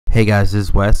Hey guys, this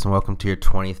is Wes and welcome to your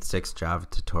 26th Java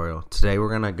tutorial. Today we're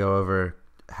going to go over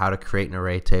how to create an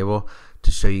array table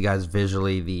to show you guys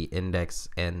visually the index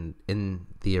and in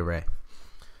the array.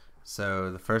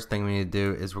 So the first thing we need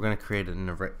to do is we're going to create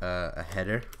a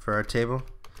header for our table.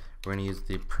 We're going to use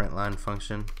the println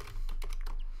function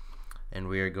and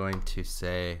we are going to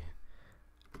say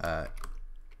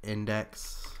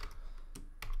index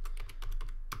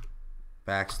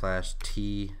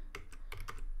 \t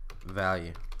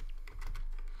value.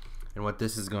 And what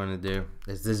this is going to do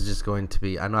is this is just going to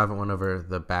be, I know I haven't went over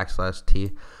the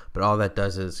 \t, but all that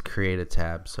does is create a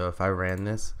tab. So if I ran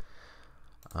this,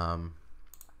 I'll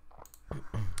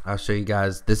show you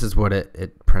guys, this is what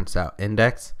it prints out: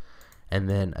 index, and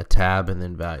then a tab, and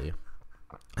then value,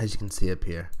 as you can see up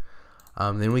here.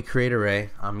 Then we create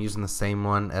array. I'm using the same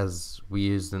one as we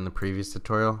used in the previous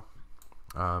tutorial.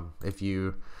 If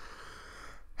you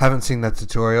haven't seen that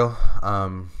tutorial,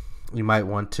 you might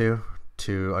want to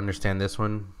understand this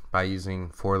one by using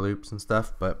for loops and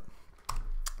stuff, but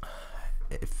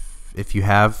if you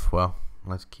have, well,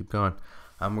 let's keep going.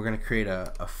 We're going to create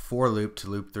a for loop to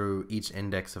loop through each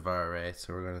index of our array.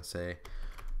 So we're going to say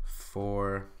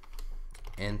for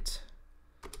int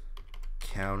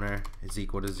counter is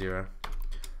equal to 0.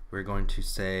 We're going to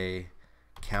say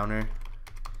counter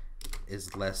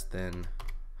is less than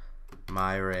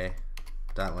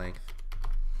myArray.length.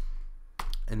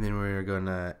 And then we're going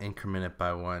to increment it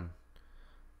by 1.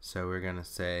 So we're going to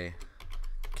say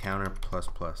counter plus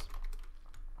plus.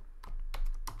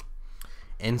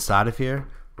 Inside of here,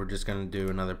 we're just going to do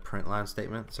another println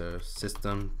statement. So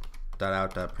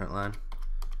system.out.println.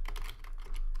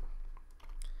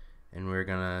 And we're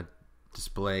going to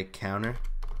display counter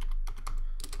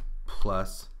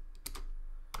plus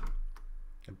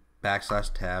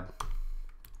 \tab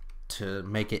to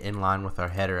make it in line with our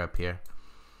header up here,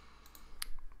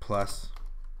 plus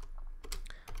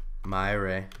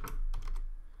myArray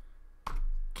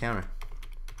counter.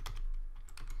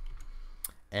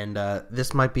 And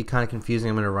this might be kind of confusing.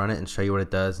 I'm going to run it and show you what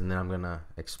it does, and then I'm going to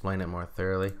explain it more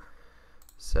thoroughly.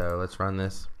 So let's run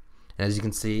this. And as you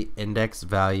can see, index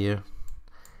value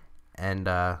and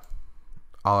all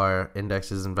our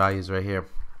indexes and values right here.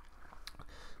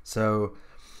 So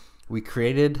we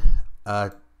created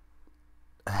a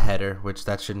header, which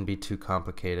that shouldn't be too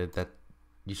complicated. That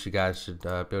you guys should be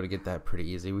able to get that pretty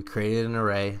easy. We created an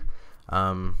array.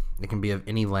 It can be of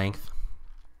any length.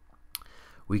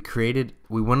 We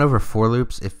went over for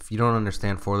loops. If you don't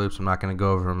understand for loops, I'm not going to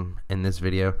go over them in this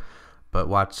video, but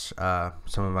watch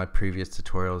some of my previous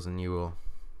tutorials and you will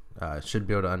should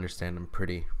be able to understand them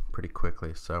pretty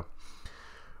quickly. So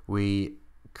we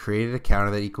created a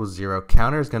counter that equals 0.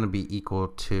 Counter is going to be equal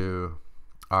to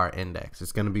our index.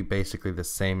 It's going to be basically the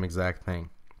same exact thing,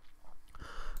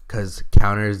 because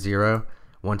counter is 0.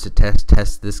 Once it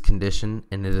tests this condition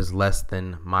and it is less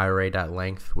than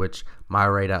myArray.length, which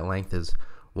myArray.length is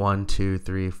 1, 2,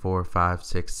 3, 4, 5,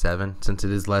 6, 7. Since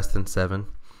it is less than 7,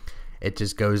 it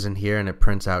just goes in here and it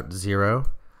prints out 0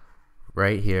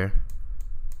 right here,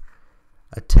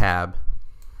 a tab.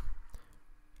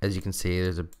 As you can see,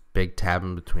 there's a big tab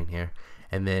in between here,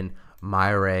 and then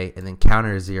myArray, and then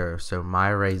counter is 0. So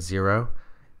myArray 0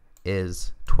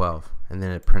 is 12, and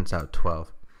then it prints out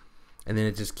 12. And then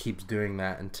it just keeps doing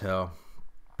that until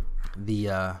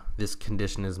the this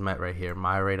condition is met right here.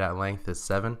 myArray.length is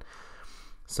 7,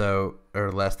 so,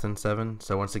 or less than 7.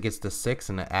 So once it gets to 6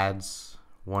 and it adds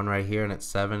 1 right here and it's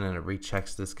 7 and it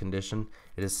rechecks this condition,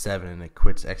 it is 7 and it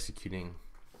quits executing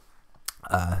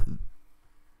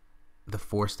the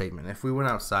for statement. If we went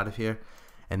outside of here,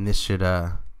 and this should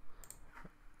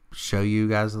show you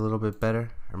guys a little bit better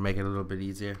or make it a little bit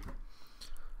easier.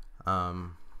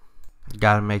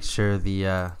 Gotta make sure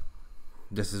the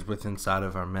this is within inside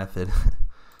of our method.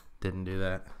 Didn't do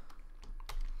that.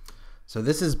 So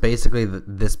this is basically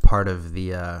this part of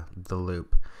the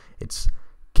loop. It's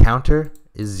counter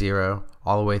is 0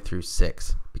 all the way through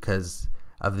 6 because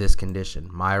of this condition.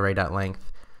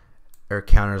 myArray.length or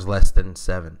counter is less than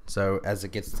 7. So as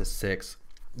it gets to 6,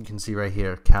 you can see right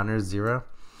here counter is 0.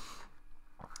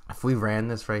 If we ran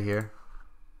this right here,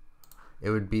 it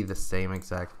would be the same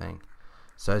exact thing.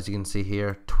 So as you can see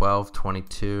here, 12,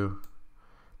 22,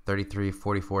 33,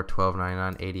 44, 12,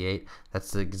 99, 88.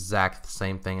 That's the exact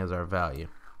same thing as our value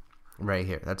right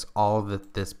here. That's all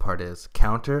that this part is.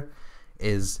 Counter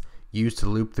is used to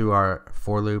loop through our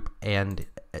for loop and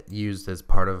used as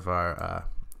part of our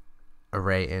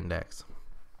array index.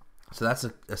 So that's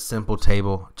a simple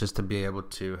table just to be able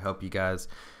to help you guys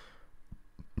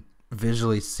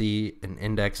visually see an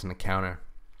index and a counter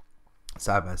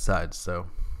side by side. So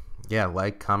yeah,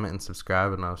 like, comment, and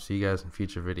subscribe, and I'll see you guys in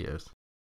future videos.